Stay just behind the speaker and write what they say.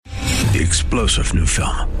the explosive new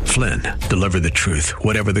film, Flynn, Deliver the Truth,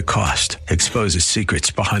 Whatever the Cost, exposes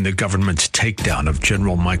secrets behind the government's takedown of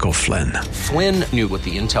General Michael Flynn. Flynn knew what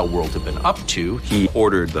the intel world had been up to. He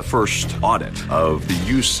ordered the first audit of the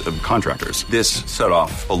use of contractors. This set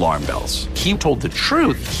off alarm bells. He told the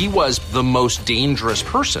truth. He was the most dangerous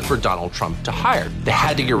person for Donald Trump to hire. They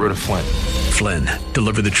had to get rid of Flynn. Flynn,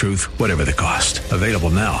 Deliver the Truth, Whatever the Cost. Available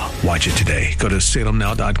now. Watch it today. Go to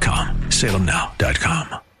salemnow.com.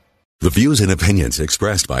 salemnow.com. The views and opinions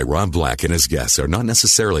expressed by Rob Black and his guests are not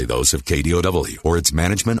necessarily those of KDOW or its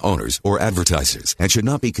management, owners, or advertisers and should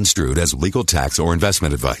not be construed as legal, tax, or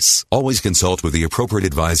investment advice. Always consult with the appropriate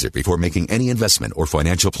advisor before making any investment or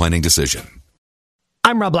financial planning decision.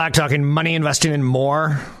 I'm Rob Black, talking money, investing, and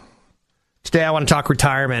more. Today I want to talk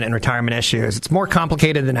retirement and retirement issues. It's more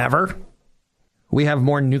complicated than ever. We have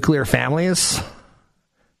more nuclear families.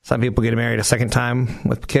 Some people get married a second time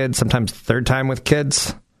with kids, sometimes third time with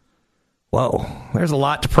kids. Whoa, there's a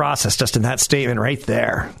lot to process just in that statement right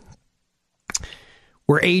there.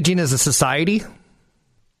 We're aging as a society,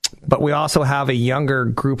 but we also have a younger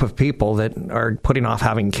group of people that are putting off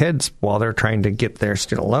having kids while they're trying to get their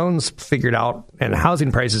student loans figured out and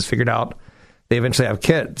housing prices figured out. They eventually have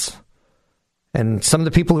kids. And some of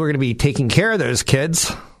the people who are going to be taking care of those kids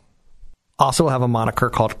also have a moniker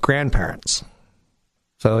called grandparents.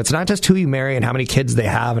 So it's not just who you marry and how many kids they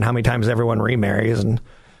have and how many times everyone remarries and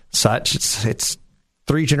such. It's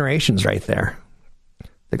three generations right there.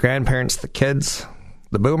 The grandparents, the kids,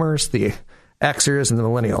 the boomers, the Xers, and the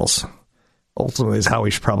millennials. Ultimately is how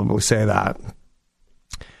we should probably say that.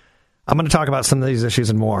 I'm going to talk about some of these issues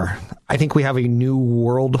and more. I think we have a new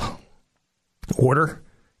world order.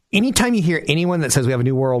 Anytime you hear anyone that says we have a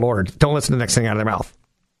new world order, don't listen to the next thing out of their mouth.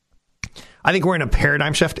 I think we're in a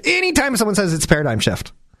paradigm shift. Anytime someone says it's a paradigm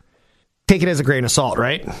shift, take it as a grain of salt,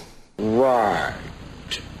 right? Right.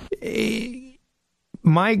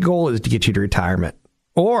 My goal is to get you to retirement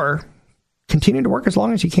or continue to work as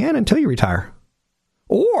long as you can until you retire.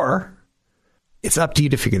 Or it's up to you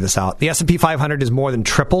to figure this out. The S&P 500 has more than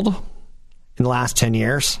tripled in the last 10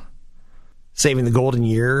 years, saving the golden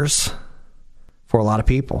years for a lot of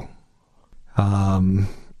people.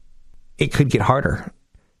 It could get harder.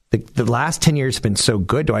 The last 10 years have been so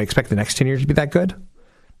good. Do I expect the next 10 years to be that good?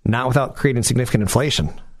 Not without creating significant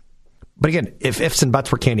inflation. But again, if ifs and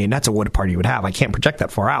buts were candy and nuts, what a party you would have. I can't project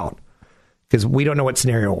that far out because we don't know what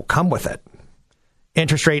scenario will come with it.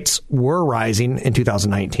 Interest rates were rising in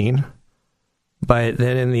 2019, but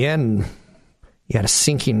then in the end, you had a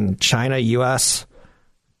sinking China, U.S.,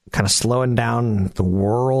 kind of slowing down the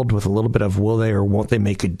world with a little bit of will they or won't they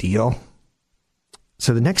make a deal.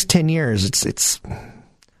 So the next 10 years, it's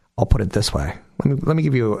I'll put it this way. Let me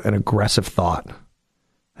give you an aggressive thought.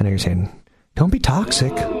 I know you're saying, don't be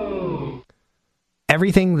toxic.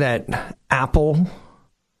 Everything that Apple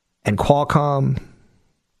and Qualcomm,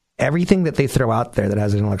 everything that they throw out there that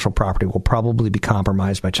has intellectual property will probably be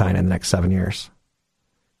compromised by China in the next 7 years.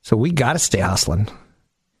 So we got to stay hustling.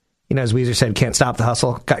 You know, as Weezer said, can't stop the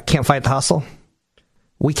hustle, can't fight the hustle.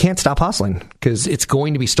 We can't stop hustling because it's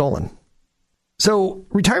going to be stolen. So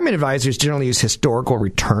retirement advisors generally use historical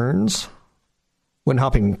returns when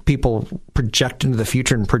helping people project into the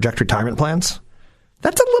future and project retirement plans.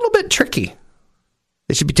 That's a little bit tricky.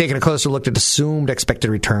 They should be taking a closer look at assumed expected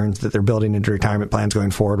returns that they're building into retirement plans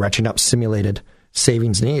going forward, ratcheting up simulated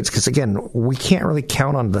savings needs. Because again, we can't really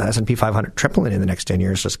count on the S&P 500 tripling in the next 10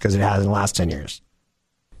 years just because it has in the last 10 years.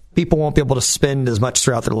 People won't be able to spend as much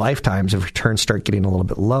throughout their lifetimes if returns start getting a little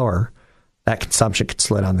bit lower. That consumption could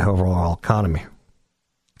slow down the overall economy.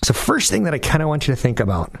 So first thing that I kind of want you to think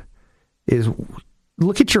about is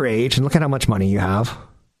look at your age and look at how much money you have.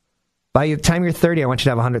 By the time you're 30, I want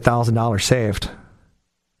you to have $100,000 saved.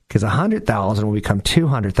 Because $100,000 will become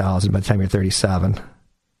 $200,000 by the time you're 37. It'll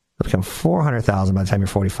become $400,000 by the time you're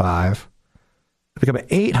 45. It'll become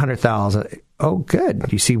 $800,000. Oh,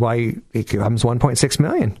 good. You see why it becomes $1.6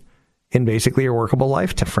 million in basically your workable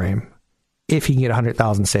life frame if you can get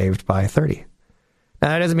 $100,000 saved by 30. Now,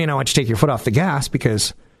 that doesn't mean I want you to take your foot off the gas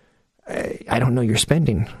because I don't know your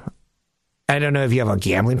spending. I don't know if you have a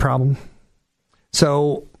gambling problem.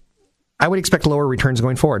 So I would expect lower returns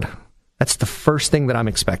going forward. That's the first thing that I'm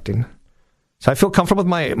expecting. So I feel comfortable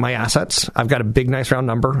with my assets. I've got a big, nice round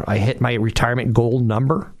number. I hit my retirement goal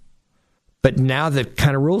number. But now the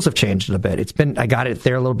kind of rules have changed a bit. I got it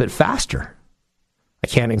there a little bit faster. I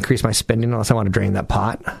can't increase my spending unless I want to drain that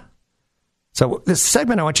pot. So this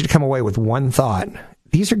segment, I want you to come away with one thought.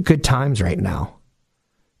 These are good times right now.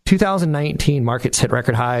 2019 markets hit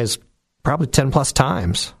record highs probably 10 plus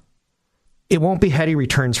times. It won't be heady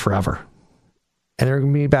returns forever. And there are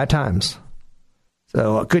going to be bad times.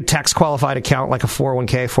 So a good tax qualified account like a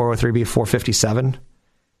 401k, 403b, 457,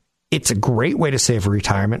 it's a great way to save for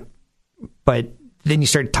retirement. But then you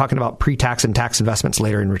start talking about pre-tax and tax investments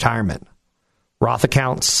later in retirement. Roth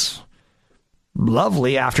accounts,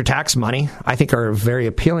 lovely after-tax money, I think are very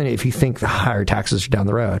appealing if you think the higher taxes are down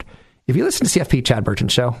the road. If you listen to CFP Chad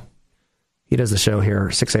Burton's show, he does the show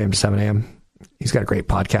here 6 a.m. to 7 a.m. He's got a great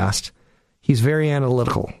podcast. He's very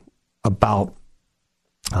analytical about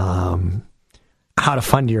how to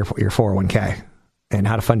fund your 401k and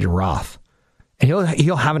how to fund your Roth. And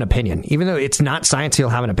he'll have an opinion. Even though it's not science, he'll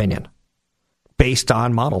have an opinion based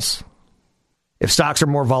on models. If stocks are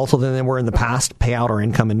more volatile than they were in the past, payout or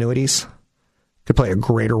income annuities could play a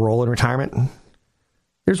greater role in retirement.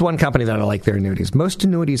 There's one company that I like their annuities. Most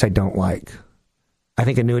annuities I don't like. I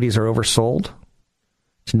think annuities are oversold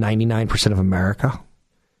to 99% of America,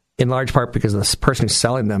 in large part because the person who's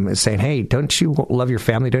selling them is saying, hey, don't you love your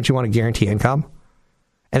family? Don't you want to guarantee income?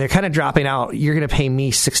 And they're kind of dropping out. You're going to pay me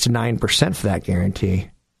 6 to 9% for that guarantee.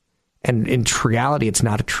 And in reality, it's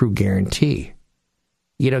not a true guarantee.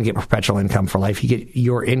 You don't get perpetual income for life. You get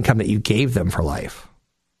your income that you gave them for life.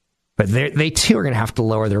 But they too are going to have to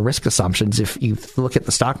lower their risk assumptions. If you look at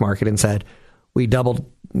the stock market and said, we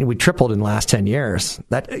tripled in the last 10 years,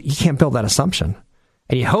 that you can't build that assumption.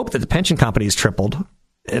 And you hope that the pension companies tripled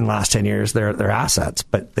in the last 10 years, their assets,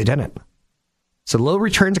 but they didn't. So low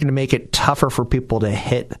returns are going to make it tougher for people to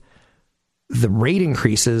hit the rate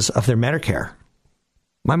increases of their Medicare.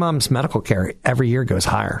 My mom's medical care every year goes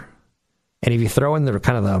higher. And if you throw in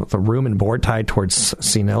the room and board tied towards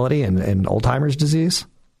senility and Alzheimer's disease,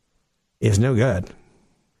 is no good.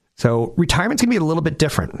 So retirement's going to be a little bit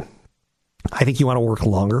different. I think you want to work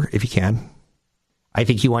longer if you can. I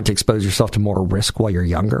think you want to expose yourself to more risk while you're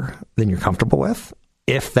younger than you're comfortable with,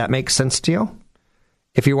 if that makes sense to you.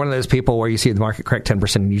 If you're one of those people where you see the market correct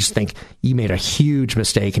 10% and you just think you made a huge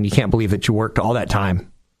mistake and you can't believe that you worked all that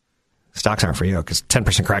time, stocks aren't for you because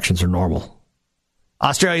 10% corrections are normal.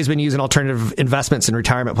 Australia's been using alternative investments and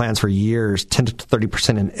retirement plans for years, 10 to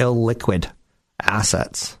 30% in illiquid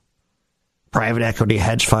assets, private equity,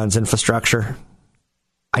 hedge funds, infrastructure.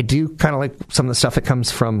 I do kind of like some of the stuff that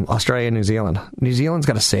comes from Australia and New Zealand. New Zealand's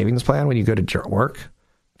got a savings plan when you go to work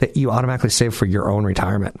that you automatically save for your own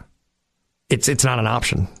retirement. It's not an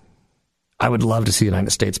option. I would love to see the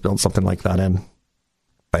United States build something like that in.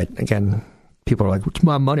 But again, people are like, it's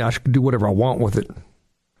my money. I should do whatever I want with it.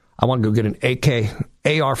 I want to go get an AK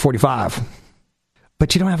AR-45.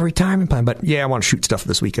 But you don't have a retirement plan. But yeah, I want to shoot stuff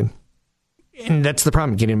this weekend. And that's the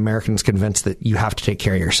problem, getting Americans convinced that you have to take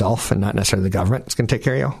care of yourself and not necessarily the government is going to take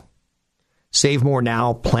care of you. Save more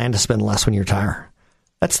now, plan to spend less when you retire.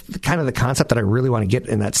 That's kind of the concept that I really want to get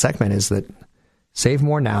in that segment, is that save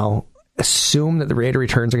more now, assume that the rate of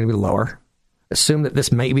returns are going to be lower, assume that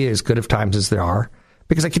this may be as good of times as there are,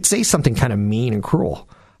 because I could say something kind of mean and cruel.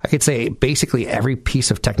 I could say basically every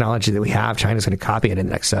piece of technology that we have, China's going to copy it in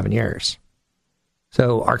the next 7 years.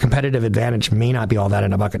 So our competitive advantage may not be all that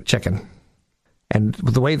in a bucket of chicken. And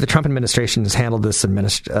the way the Trump administration has handled this,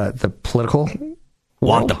 the political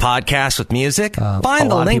Want the podcast with music? Find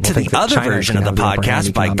the link to the other version of the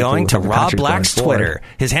podcast by going to Rob Black's Twitter.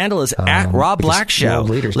 His handle is at Rob Black Show.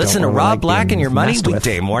 Listen to Rob Black and Your Money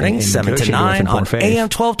weekday mornings, 7 to 9 on AM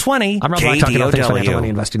 1220 I'm Rob Black, talking about things, financial money,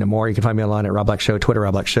 investing, and more. You can find me online at Rob Black Show, Twitter,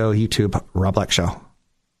 Rob Black Show, YouTube, Rob Black Show.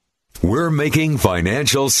 We're making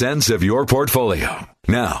financial sense of your portfolio.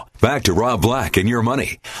 Now, back to Rob Black and Your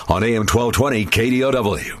Money on AM 1220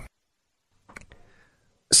 KDOW.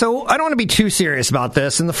 So I don't want to be too serious about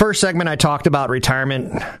this. In the first segment, I talked about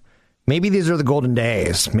retirement. Maybe these are the golden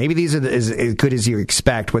days. Maybe these are as good as you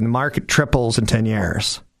expect when the market triples in 10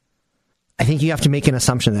 years. I think you have to make an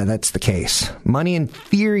assumption that that's the case. Money in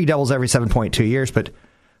theory doubles every 7.2 years, but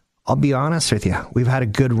I'll be honest with you. We've had a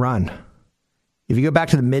good run. If you go back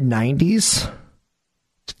to the mid-90s,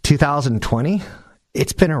 2020,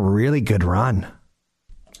 it's been a really good run.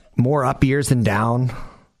 More up years than down.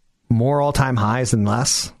 More all-time highs than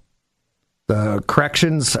less. The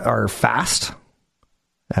corrections are fast,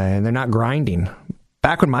 and they're not grinding.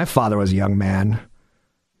 Back when my father was a young man,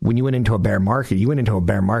 when you went into a bear market, you went into a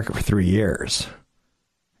bear market for 3 years.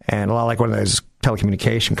 And a lot like one of those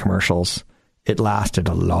telecommunication commercials, it lasted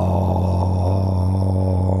a long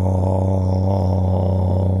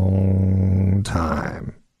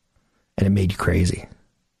time. And it made you crazy.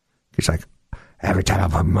 It's like, every time I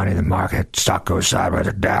put money in the market, stock goes sideways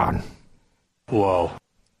or down. Whoa.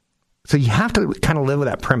 So you have to kind of live with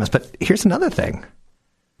that premise. But here's another thing.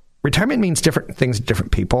 Retirement means different things to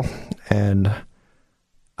different people. And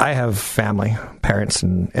I have family, parents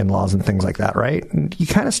and in-laws and things like that, right? And you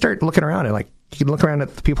kind of start looking around and like, you can look around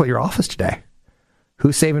at the people at your office today.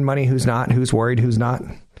 Who's saving money, who's not, who's worried, who's not,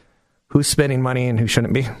 who's spending money and who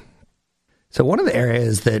shouldn't be. So one of the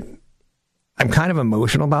areas that I'm kind of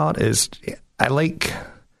emotional about is I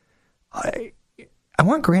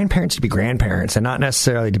want grandparents to be grandparents and not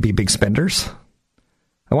necessarily to be big spenders.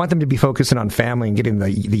 I want them to be focusing on family and getting the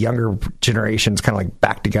younger generations kind of like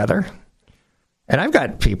back together. And I've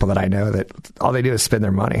got people that I know that all they do is spend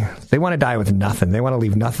their money. They want to die with nothing. They want to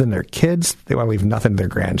leave nothing to their kids. They want to leave nothing to their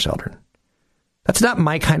grandchildren. That's not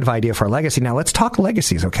my kind of idea for a legacy. Now, let's talk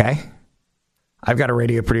legacies, okay? I've got a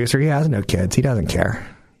radio producer. He has no kids. He doesn't care.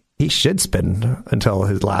 He should spend until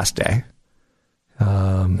his last day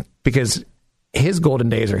because his golden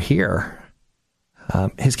days are here.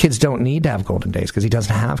 His kids don't need to have golden days because he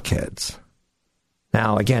doesn't have kids.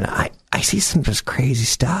 Now, again, I see some just crazy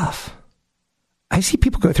stuff. I see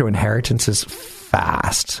people go through inheritances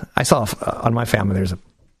fast. I saw on my family, there's a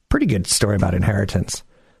pretty good story about inheritance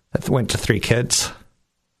that went to 3 kids.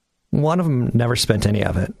 One of them never spent any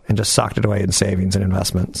of it and just socked it away in savings and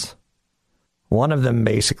investments. One of them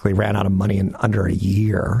basically ran out of money in under a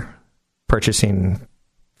year purchasing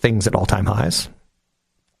things at all-time highs,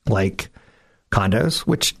 like condos,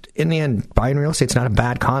 which in the end, buying real estate's not a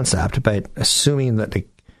bad concept, but assuming that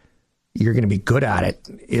you're going to be good at it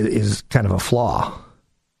is kind of a flaw.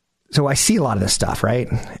 So I see a lot of this stuff, right?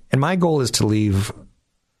 And my goal is to leave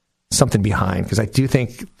something behind because I do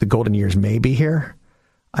think the golden years may be here.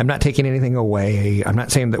 I'm not taking anything away. I'm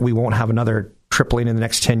not saying that we won't have another tripling in the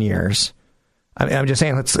next 10 years. I'm just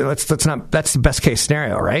saying let's not. That's the best case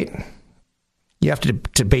scenario, right? You have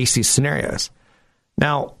to base these scenarios.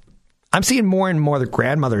 Now, I'm seeing more and more the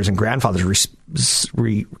grandmothers and grandfathers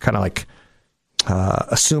kind of like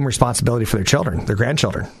assume responsibility for their children, their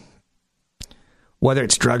grandchildren. Whether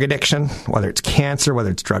it's drug addiction, whether it's cancer,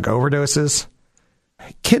 whether it's drug overdoses.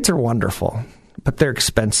 Kids are wonderful, but they're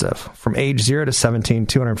expensive. From age 0 to 17,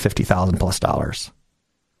 $250,000 plus.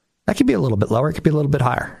 That could be a little bit lower. It could be a little bit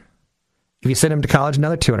higher. If you send them to college,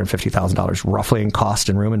 another $250,000 roughly in cost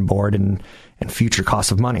and room and board and future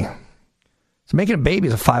costs of money. So making a baby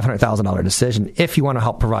is a $500,000 decision if you want to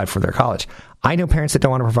help provide for their college. I know parents that don't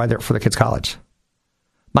want to provide for their kids' college.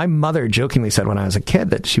 My mother jokingly said when I was a kid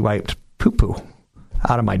that she wiped poo-poo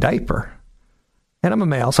out of my diaper. And I'm a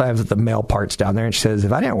male, so I have the male parts down there. And she says,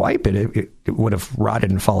 if I didn't wipe it, it would have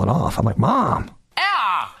rotted and fallen off. I'm like, Mom.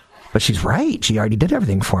 Ah! But she's right. She already did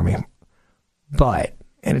everything for me.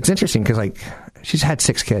 And it's interesting because, like, she's had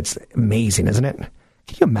 6 kids. Amazing, isn't it?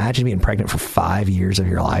 Can you imagine being pregnant for 5 years of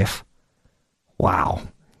your life? Wow.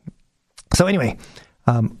 So anyway,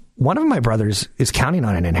 one of my brothers is counting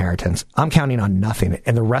on an inheritance. I'm counting on nothing.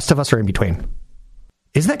 And the rest of us are in between.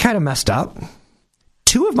 Isn't that kind of messed up?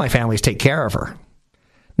 2 of my families take care of her.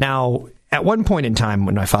 Now, at one point in time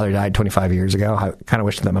when my father died 25 years ago, I kind of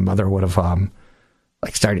wish that my mother would have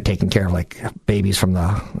started taking care of like babies from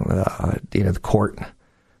the court,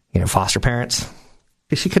 foster parents.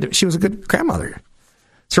 She was a good grandmother.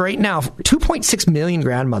 So right now, 2.6 million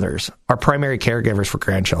grandmothers are primary caregivers for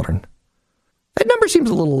grandchildren. That number seems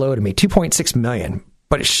a little low to me, 2.6 million,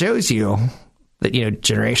 but it shows you that,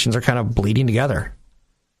 generations are kind of bleeding together.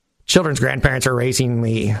 Children's grandparents are raising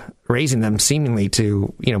them seemingly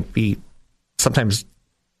to, be sometimes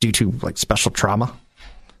due to like special trauma,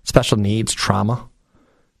 special needs, trauma,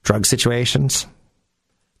 drug situations,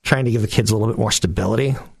 trying to give the kids a little bit more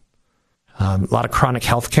stability. A lot of chronic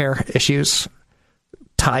health care issues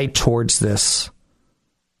tied towards this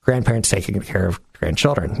grandparents taking care of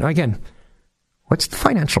grandchildren. Now, again, what's the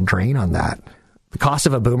financial drain on that? The cost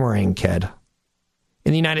of a boomerang kid.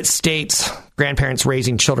 In the United States, grandparents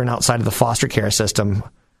raising children outside of the foster care system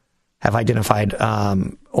have identified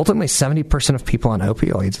ultimately 70% of people on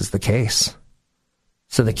opioids is the case.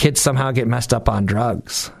 So the kids somehow get messed up on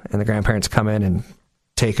drugs and the grandparents come in and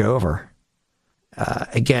take over.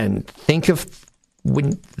 Again, think of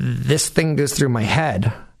when this thing goes through my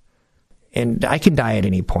head, and I can die at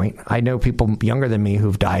any point. I know people younger than me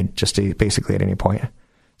who've died just basically at any point.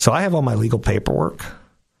 So I have all my legal paperwork.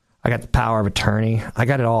 I got the power of attorney. I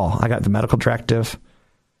got it all. I got the medical directive.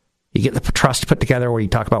 You get the trust put together where you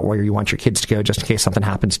talk about where you want your kids to go just in case something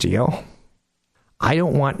happens to you. I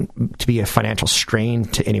don't want to be a financial strain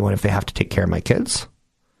to anyone if they have to take care of my kids.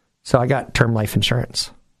 So I got term life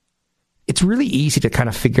insurance. It's really easy to kind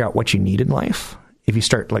of figure out what you need in life if you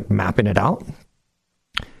start like mapping it out.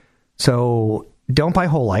 So don't buy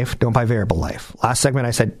whole life. Don't buy variable life. Last segment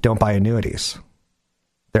I said don't buy annuities.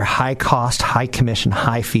 They're high cost, high commission,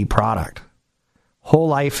 high fee product. Whole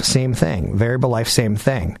life, same thing. Variable life, same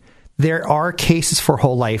thing. There are cases for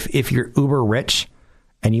whole life if you're uber rich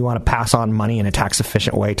and you want to pass on money in a tax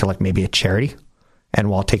efficient way to like maybe a charity and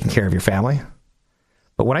while taking care of your family.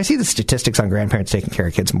 But when I see the statistics on grandparents taking care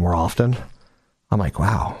of kids more often, I'm like,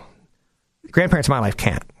 wow, grandparents in my life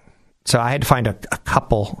can't. So I had to find a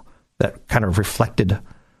couple that kind of reflected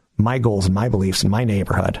my goals and my beliefs in my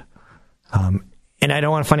neighborhood. And I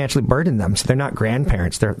don't want to financially burden them. So they're not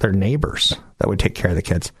grandparents. They're neighbors that would take care of the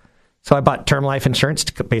kids. So I bought term life insurance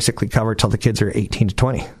to basically cover till the kids are 18 to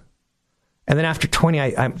 20. And then after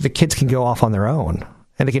 20, the kids can go off on their own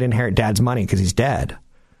and they can inherit dad's money because he's dead.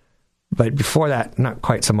 But before that, not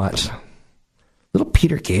quite so much. Little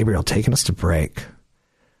Peter Gabriel taking us to break. How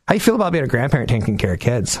do you feel about being a grandparent taking care of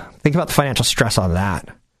kids? Think about the financial stress on that.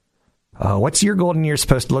 What's your golden year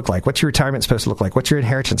supposed to look like? What's your retirement supposed to look like? What's your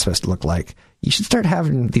inheritance supposed to look like? You should start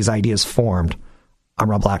having these ideas formed. I'm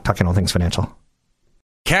Rob Black, talking all things financial.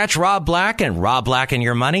 Catch Rob Black and Rob Black and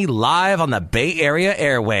Your Money live on the Bay Area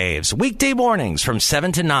airwaves, weekday mornings from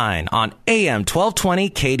 7 to 9 on AM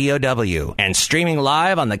 1220 KDOW and streaming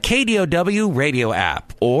live on the KDOW radio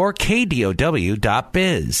app or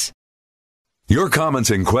KDOW.biz. Your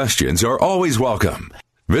comments and questions are always welcome.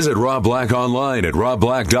 Visit Rob Black online at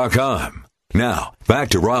robblack.com. Now, back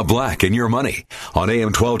to Rob Black and Your Money on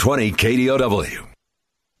AM 1220 KDOW.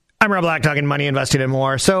 I'm Rob Black, talking money, investing, and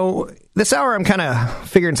more. So this hour, I'm kind of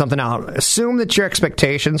figuring something out. Assume that your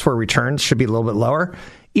expectations for returns should be a little bit lower,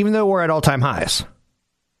 even though we're at all-time highs.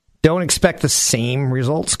 Don't expect the same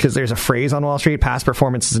results, because there's a phrase on Wall Street, past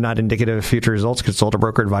performance is not indicative of future results. Consult a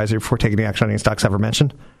broker advisor before taking the action on any stocks ever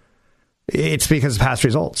mentioned. It's because of past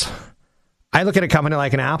results. I look at a company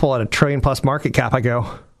like an Apple at $1 trillion+ market cap, I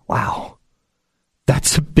go, wow,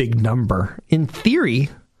 that's a big number. In theory,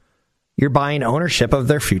 you're buying ownership of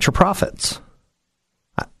their future profits.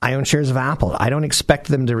 I own shares of Apple. I don't expect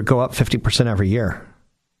them to go up 50% every year.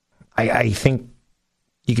 I think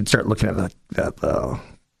you can start looking at the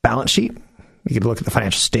balance sheet. You can look at the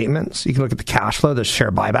financial statements. You can look at the cash flow, the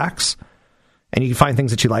share buybacks, and you can find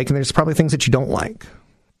things that you like, and there's probably things that you don't like.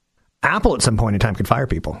 Apple at some point in time could fire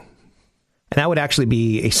people. And that would actually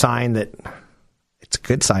be a sign that it's a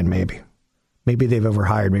good sign, maybe. Maybe they've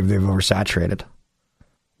overhired. Maybe they've oversaturated.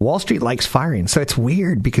 Wall Street likes firing. So it's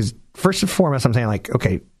weird because first and foremost, I'm saying like,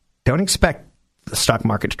 okay, don't expect the stock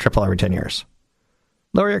market to triple every 10 years.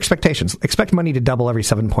 Lower your expectations. Expect money to double every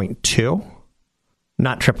 7.2,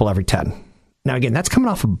 not triple every 10. Now, again, that's coming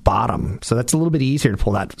off a bottom. So that's a little bit easier to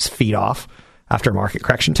pull that feed off after a market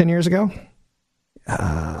correction 10 years ago.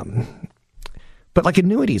 But like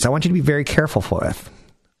annuities, I want you to be very careful with.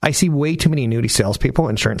 I see way too many annuity salespeople,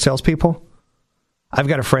 insurance salespeople. I've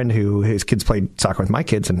got a friend who his kids played soccer with my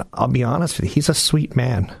kids, and I'll be honest with you, he's a sweet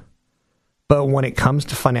man. But when it comes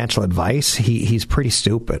to financial advice, he's pretty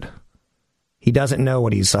stupid. He doesn't know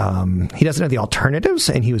what he doesn't know the alternatives,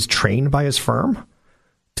 and he was trained by his firm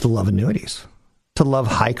to love annuities, to love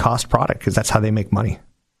high-cost product, because that's how they make money.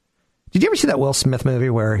 Did you ever see that Will Smith movie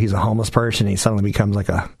where he's a homeless person and he suddenly becomes like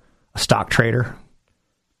a stock trader?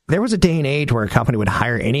 There was a day and age where a company would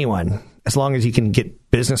hire anyone as long as you can get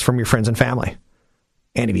business from your friends and family.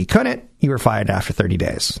 And if you couldn't, you were fired after 30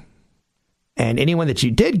 days. And anyone that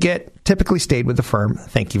you did get typically stayed with the firm.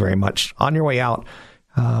 Thank you very much. On your way out,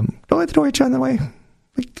 don't let the door hit you on the way.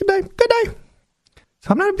 Good day. Good day. So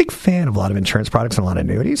I'm not a big fan of a lot of insurance products and a lot of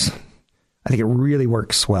annuities. I think it really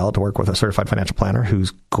works well to work with a certified financial planner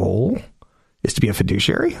whose goal is to be a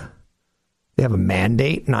fiduciary. They have a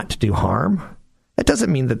mandate not to do harm. That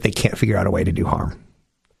doesn't mean that they can't figure out a way to do harm.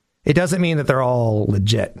 It doesn't mean that they're all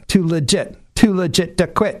legit. Too legit to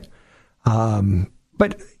quit.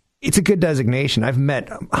 But it's a good designation. I've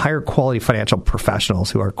met higher quality financial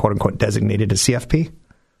professionals who are quote unquote designated as CFP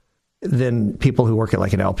than people who work at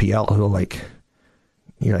like an LPL who are like,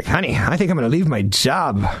 you're like, honey, I think I'm going to leave my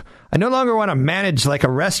job. I no longer want to manage like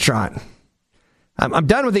a restaurant. I'm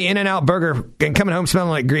done with the In-N-Out burger and coming home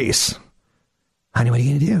smelling like grease. Honey, what are you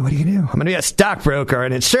going to do? What are you going to do? I'm going to be a stockbroker or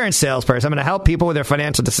an insurance salesperson. I'm going to help people with their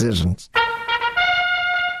financial decisions.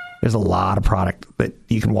 There's a lot of product that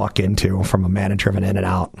you can walk into from a manager of an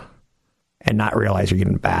In-N-Out and not realize you're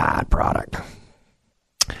getting bad product.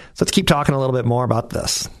 So let's keep talking a little bit more about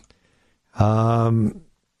this.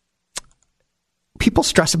 People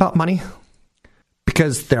stress about money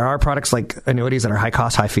because there are products like annuities that are high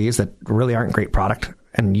cost, high fees that really aren't great product,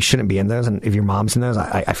 and you shouldn't be in those. And if your mom's in those,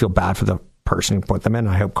 I feel bad for the person who put them in.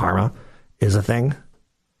 I hope karma is a thing.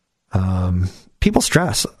 People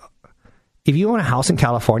stress. If you own a house in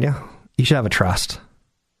California, you should have a trust.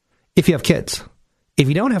 If you have kids. If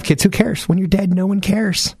you don't have kids, who cares? When you're dead, no one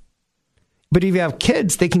cares. But if you have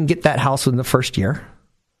kids, they can get that house within the first year.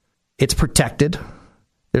 It's protected.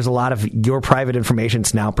 There's a lot of your private information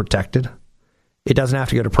is now protected. It doesn't have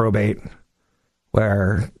to go to probate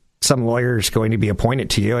where some lawyer is going to be appointed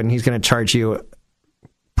to you and he's going to charge you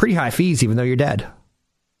pretty high fees even though you're dead.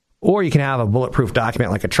 Or you can have a bulletproof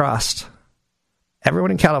document like a trust. Everyone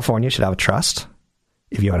in California should have a trust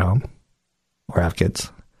if you own a home or have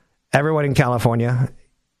kids. Everyone in California,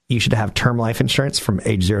 you should have term life insurance from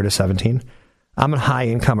age 0 to 17. I'm a high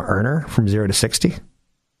income earner from 0 to 60.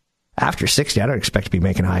 After 60, I don't expect to be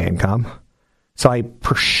making high income. So I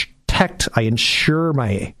insure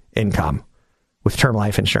my income with term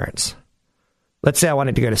life insurance. Let's say I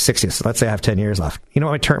wanted to go to 60. So let's say I have 10 years left. You know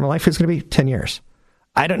what my term life is going to be? 10 years.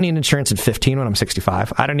 I don't need insurance at 15 when I'm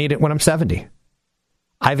 65. I don't need it when I'm 70.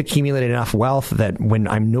 I've accumulated enough wealth that when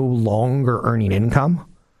I'm no longer earning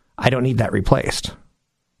income, I don't need that replaced.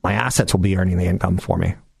 My assets will be earning the income for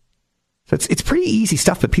me. So it's pretty easy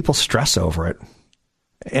stuff, but people stress over it.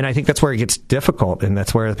 And I think that's where it gets difficult, and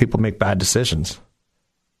that's where people make bad decisions.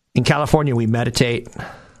 In California, we meditate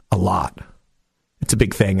a lot. It's a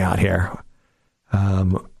big thing out here.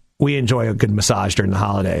 We enjoy a good massage during the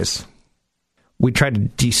holidays. We try to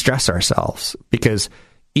de-stress ourselves because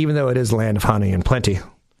even though it is the land of honey and plenty, it's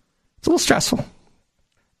a little stressful.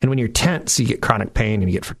 And when you're tense, you get chronic pain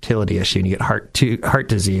and you get fertility issue and you get heart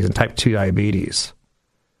disease and type 2 diabetes.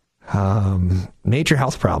 Major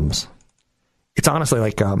health problems. It's honestly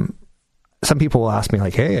like some people will ask me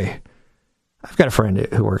like, hey, I've got a friend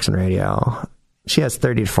who works in radio. She has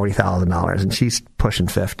 $30,000 to $40,000 and she's pushing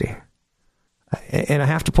 50. And I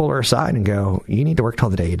have to pull her aside and go, you need to work till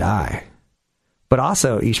the day you die. But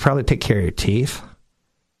also, you should probably take care of your teeth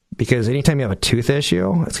because anytime you have a tooth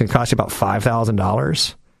issue, it's going to cost you about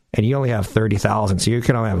 $5,000 and you only have $30,000. So you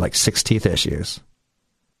can only have like 6 teeth issues.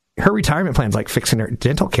 Her retirement plan is like fixing her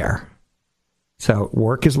dental care. So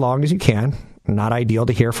work as long as you can. Not ideal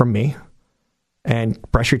to hear from me. And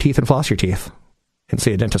brush your teeth and floss your teeth and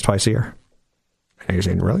see a dentist twice a year. And you're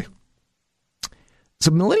saying, really?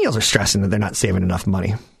 So millennials are stressing that they're not saving enough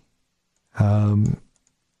money.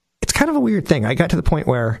 It's kind of a weird thing. I got to the point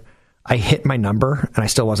where I hit my number and I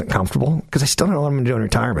still wasn't comfortable because I still don't know what I'm going to do in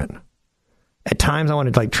retirement. At times I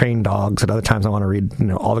wanted to like train dogs. At other times I want to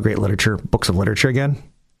read, all the great literature, books of literature again.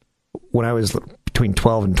 When I was between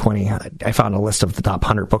 12 and 20, I found a list of the top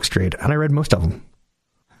 100 books to read and I read most of them.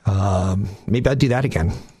 Maybe I'd do that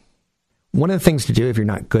again. One of the things to do if you're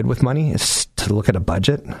not good with money is to look at a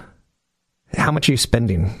budget. How much are you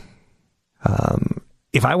spending?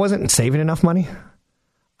 If I wasn't saving enough money,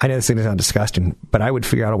 I know this thing sounds disgusting, but I would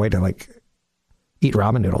figure out a way to like eat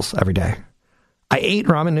ramen noodles every day. I ate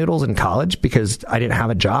ramen noodles in college because I didn't have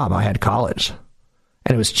a job. I had college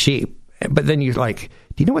and it was cheap. But then you're like,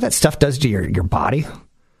 do you know what that stuff does to your body?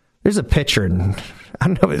 There's a picture, and I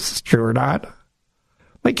don't know if it's true or not.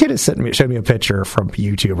 My kid has showed me a picture from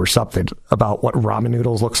YouTube or something about what ramen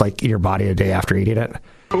noodles looks like in your body a day after eating it.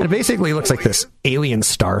 And it basically looks like this alien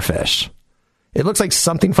starfish. It looks like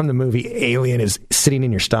something from the movie Alien is sitting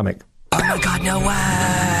in your stomach. Oh my God, no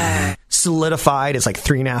way. Solidified. It's like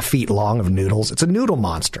 3.5 feet long of noodles. It's a noodle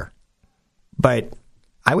monster. But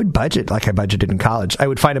I would budget like I budgeted in college. I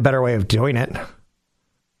would find a better way of doing it.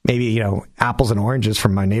 Maybe, apples and oranges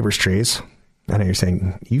from my neighbor's trees. I know you're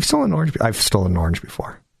saying, you've stolen an orange? I've stolen an orange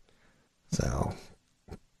before. So,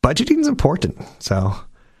 budgeting is important. So,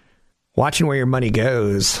 watching where your money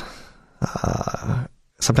goes,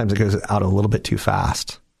 sometimes it goes out a little bit too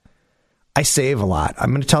fast. I save a lot. I'm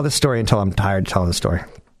going to tell this story until I'm tired of telling the story.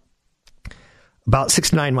 About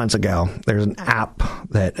 6 to 9 months ago, there's an app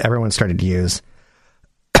that everyone started to use,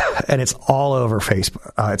 and it's all over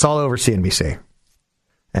Facebook. It's all over CNBC.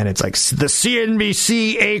 And it's like the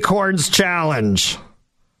CNBC Acorns Challenge.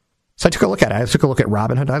 So I took a look at it. I took a look at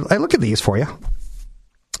Robinhood. I look at these for you.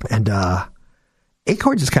 And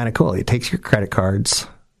Acorns is kind of cool. It takes your credit cards,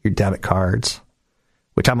 your debit cards,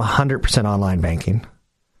 which I'm 100% online banking.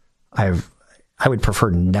 I would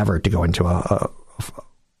prefer never to go into a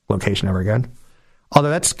location ever again. Although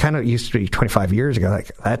that's kind of used to be 25 years ago.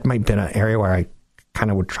 Like that might have been an area where I kind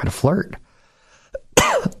of would try to flirt.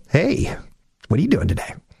 Hey, what are you doing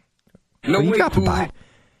today? No, what are you dropping by?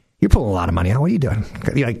 You're pulling a lot of money out. What are you doing?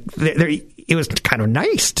 It was kind of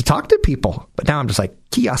nice to talk to people, but now I'm just like,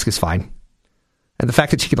 kiosk is fine. And the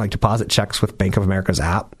fact that you can like deposit checks with Bank of America's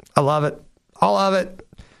app, I love it. I love it.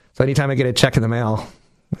 So anytime I get a check in the mail,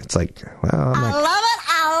 it's like, well, I love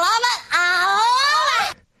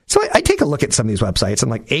it. So I take a look at some of these websites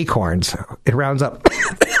and like Acorns, it rounds up.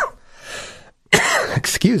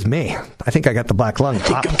 Excuse me. I think I got the black lung. Bob.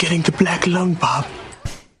 I think I'm getting the black lung, Bob.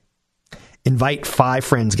 Invite 5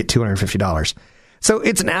 friends, get $250. So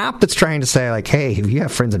it's an app that's trying to say like, hey, if you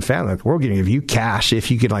have friends and family, we're going to give you cash if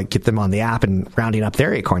you could like get them on the app and rounding up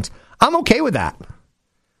their Acorns. I'm okay with that.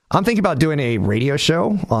 I'm thinking about doing a radio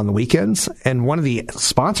show on the weekends, and one of the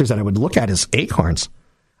sponsors that I would look at is Acorns.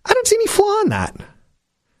 don't see any flaw in that.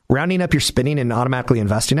 Rounding up your spending and automatically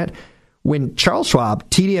investing it. When Charles Schwab,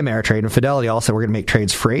 TD Ameritrade, and Fidelity all said we're going to make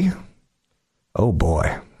trades free, oh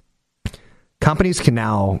boy. Companies can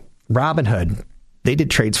now, Robinhood, they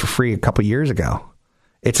did trades for free a couple years ago.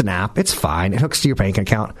 It's an app. It's fine. It hooks to your bank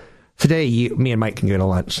account. Today, me and Mike can go to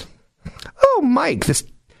lunch. Oh, Mike, this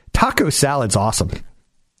taco salad's awesome.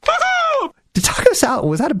 The taco salad,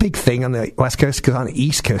 was that a big thing on the West Coast? Because on the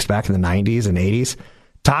East Coast back in the 90s and 80s,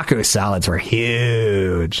 taco salads were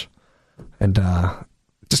huge. And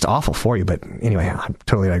just awful for you. But anyway, I'm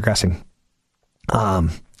totally digressing.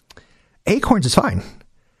 Acorns is fine.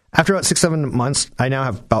 After about 6-7 months, I now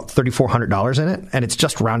have about $3,400 in it, and it's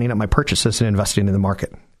just rounding up my purchases and investing in the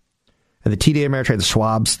market. And the TD Ameritrade, the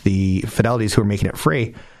Schwabs, the Fidelities who are making it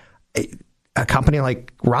free, a company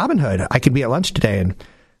like Robinhood, I could be at lunch today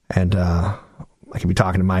and I could be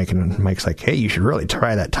talking to Mike, and Mike's like, hey, you should really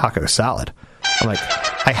try that taco salad. I'm like,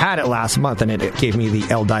 I had it last month, and it gave me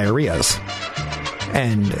the L diarrheas.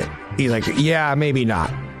 And he's like, yeah, maybe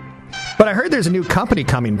not. But I heard there's a new company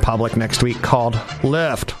coming public next week called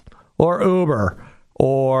Lyft or Uber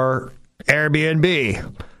or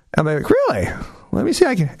Airbnb. I'm like, really? Let me see.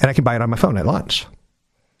 I can buy it on my phone at lunch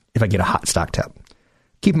if I get a hot stock tip.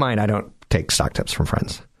 Keep in mind, I don't take stock tips from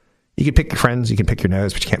friends. You can pick your friends, you can pick your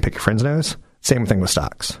nose, but you can't pick your friend's nose. Same thing with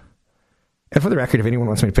stocks. And for the record, if anyone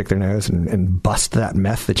wants me to pick their nose and bust that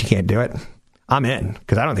myth that you can't do it, I'm in,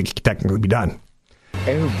 because I don't think it can technically be done.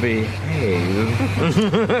 Oh, behave.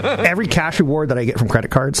 Every cash reward that I get from credit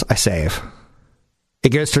cards, I save. It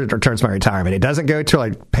goes towards my retirement. It doesn't go to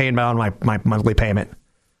like paying on my monthly payment.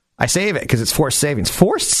 I save it because it's forced savings.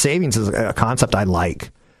 Forced savings is a concept I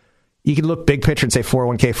like. You can look big picture and say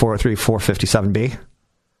 401k, 403, 457b.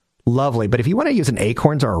 Lovely. But if you want to use an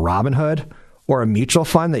Acorns or a Robinhood or a mutual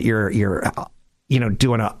fund that you're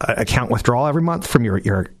doing an account withdrawal every month from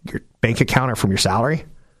your bank account or from your salary,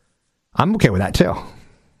 I'm okay with that too.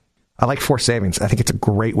 I like forced savings. I think it's a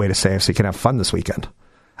great way to save so you can have fun this weekend.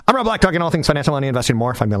 I'm Rob Black, talking all things financial, money, investing,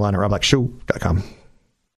 more. Find me online at robblackshow.com.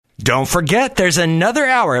 Don't forget, there's another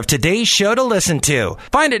hour of today's show to listen to.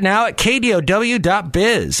 Find it now at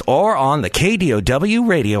KDOW.biz or on the KDOW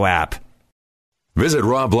radio app. Visit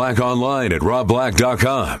Rob Black online at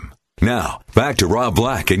robblack.com. Now, back to Rob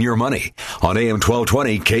Black and Your Money on AM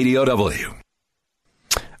 1220 KDOW.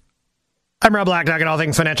 I'm Rob Black, talking all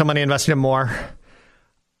things financial, money, investing, and more.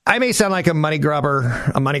 I may sound like a money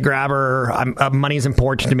grabber. Money is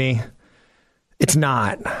important to me. It's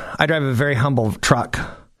not. I drive a very humble truck.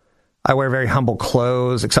 I wear very humble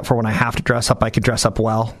clothes, except for when I have to dress up, I could dress up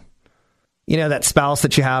well. You know, that spouse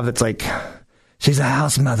that you have that's like, she's a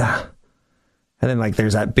house mother. And then, like,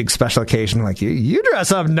 there's that big special occasion, like, you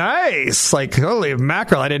dress up nice. Like, holy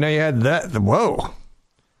mackerel, I didn't know you had that. Whoa.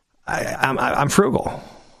 I'm frugal.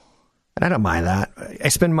 And I don't mind that. I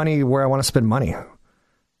spend money where I want to spend money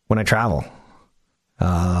when I travel.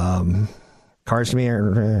 Cars to me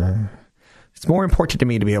are... It's more important to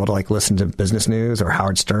me to be able to like listen to business news or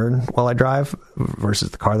Howard Stern while I drive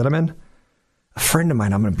versus the car that I'm in. A friend of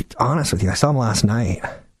mine, I'm going to be honest with you, I saw him last night.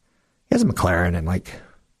 He has a McLaren and like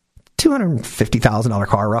 $250,000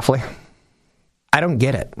 car roughly. I don't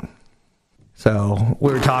get it. So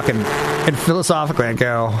we were talking, and philosophically I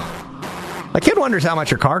go, my kid wonders how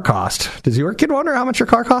much your car cost. Does your kid wonder how much your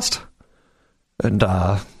car cost? And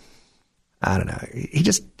I don't know.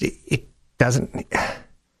 It doesn't...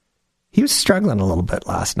 He was struggling a little bit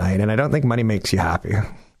last night, and I don't think money makes you happy.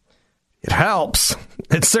 It helps.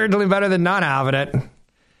 It's certainly better than not having it.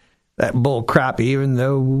 That bull crap, even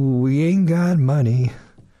though we ain't got money,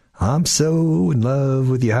 I'm so in love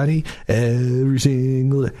with you, honey, every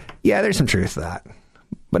single day. Yeah, there's some truth to that,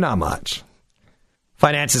 but not much.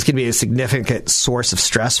 Finances can be a significant source of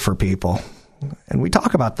stress for people, and we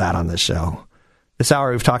talk about that on this show. This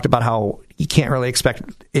hour, we've talked about how you can't really expect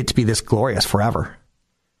it to be this glorious forever.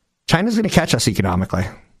 China's going to catch us economically.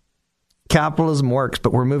 Capitalism works,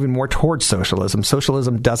 but we're moving more towards socialism.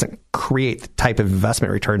 Socialism doesn't create the type of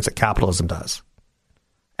investment returns that capitalism does.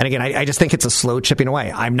 And again, I just think it's a slow chipping away.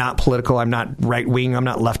 I'm not political. I'm not right wing. I'm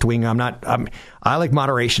not left wing. I like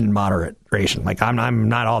moderation and moderation. Like I'm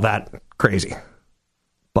not all that crazy.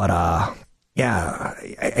 But yeah,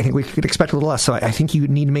 I think we could expect a little less. So I think you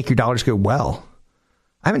need to make your dollars go well.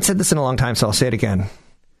 I haven't said this in a long time, so I'll say it again.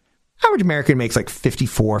 Average American makes like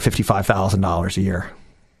 $54,000, $55,000 a year.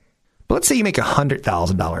 But let's say you make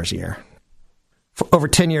 $100,000 a year. For over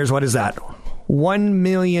 10 years, what is that? $1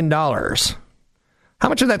 million. How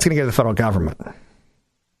much of that's going to go to the federal government?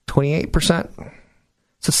 28%.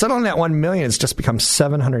 So settling that $1 million has just become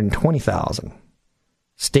 $720,000.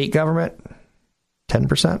 State government,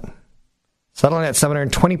 10%. Settling at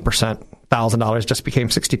 $720,000 just became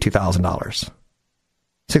 $62,000.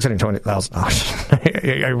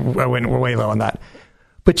 $620,000. I went way low on that.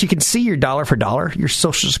 But you can see your dollar for dollar, your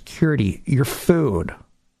Social Security, your food,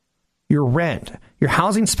 your rent. Your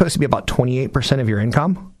housing is supposed to be about 28% of your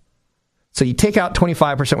income. So you take out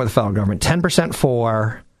 25% with the federal government, 10%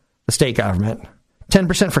 for the state government,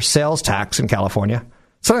 10% for sales tax in California.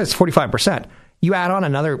 Sometimes it's 45%. You add on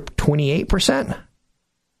another 28%,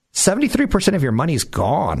 73% of your money's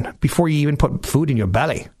gone before you even put food in your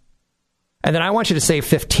belly. And then I want you to save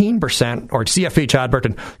 15%, or CFP Chad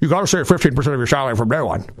Burton, you got to save 15% of your salary from day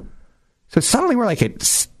one. So suddenly we're like,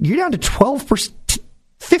 you're down to 12%,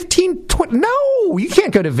 15, 20. No, you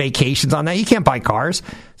can't go to vacations on that. You can't buy cars.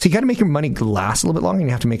 So you got to make your money last a little bit longer, and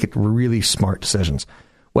you have to make it really smart decisions.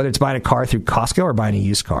 Whether it's buying a car through Costco or buying a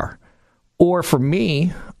used car. Or for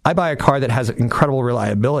me, I buy a car that has incredible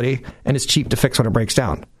reliability and is cheap to fix when it breaks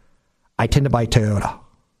down. I tend to buy Toyota.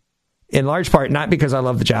 In large part, not because I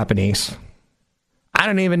love the Japanese. I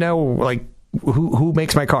don't even know, like, who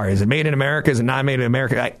makes my car. Is it made in America? Is it not made in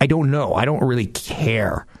America? I don't know. I don't really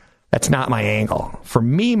care. That's not my angle. For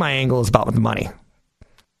me, my angle is about the money.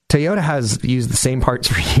 Toyota has used the same parts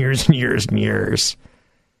for years and years and years.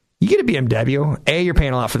 You get a BMW, you're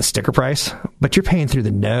paying a lot for the sticker price, but you're paying through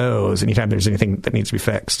the nose anytime there's anything that needs to be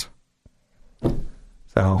fixed.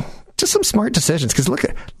 So, just some smart decisions, because look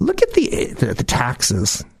at the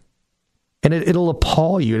taxes. And it'll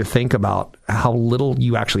appall you to think about how little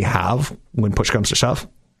you actually have when push comes to shove.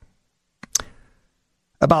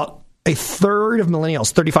 About a third of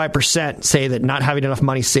millennials, 35%, say that not having enough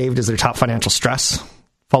money saved is their top financial stress,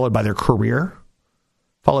 followed by their career,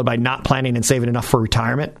 followed by not planning and saving enough for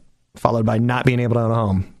retirement, followed by not being able to own a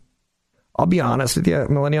home. I'll be honest with you,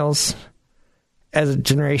 millennials, as a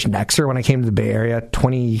Generation Xer, when I came to the Bay Area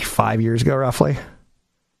 25 years ago, roughly,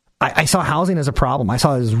 I saw housing as a problem. I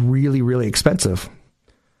saw it as really, really expensive.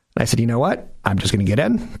 And I said, you know what? I'm just going to get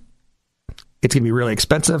in. It's going to be really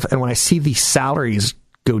expensive. And when I see the salaries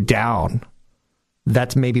go down,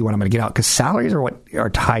 that's maybe when I'm going to get out, because salaries are what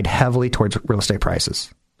are tied heavily towards real estate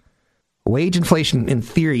prices. Wage inflation, in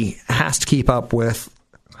theory, has to keep up with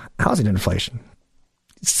housing inflation.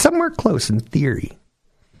 It's somewhere close in theory.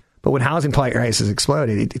 But when housing prices explode,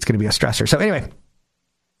 it's going to be a stressor. So anyway,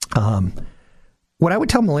 what I would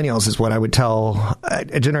tell millennials is what I would tell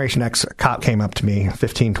a Generation X. Cop came up to me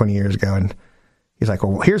 15, 20 years ago, and he's like,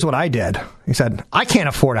 well, here's what I did. He said, I can't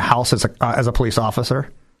afford a house as a police officer.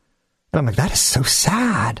 And I'm like, that is so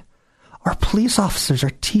sad. Our police officers,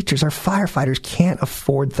 our teachers, our firefighters can't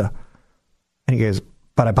afford the... And he goes,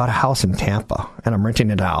 but I bought a house in Tampa, and I'm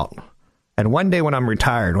renting it out. And one day when I'm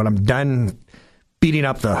retired, when I'm done beating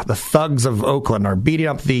up the thugs of Oakland, or beating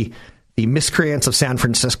up the miscreants of San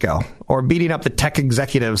Francisco, or beating up the tech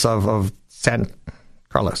executives of San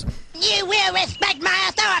Carlos, you will respect my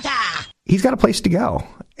authority. He's got a place to go.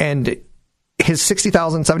 And his $60,000,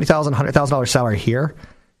 $70,000, $100,000 salary here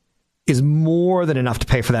is more than enough to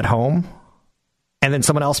pay for that home. And then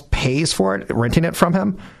someone else pays for it, renting it from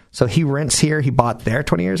him. So he rents here. He bought there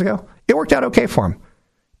 20 years ago. It worked out okay for him.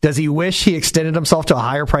 Does he wish he extended himself to a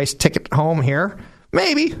higher price ticket home here?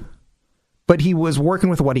 Maybe. But he was working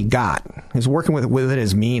with what he got. He was working with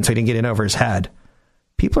his means, so he didn't get in over his head.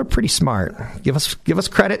 People are pretty smart. Give us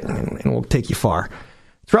credit, and we'll take you far.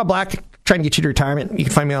 It's Rob Black, trying to get you to retirement. You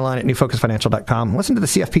can find me online at newfocusfinancial.com. Listen to the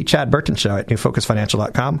CFP Chad Burton Show at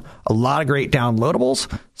newfocusfinancial.com. A lot of great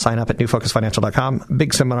downloadables. Sign up at newfocusfinancial.com.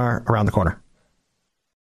 Big seminar around the corner.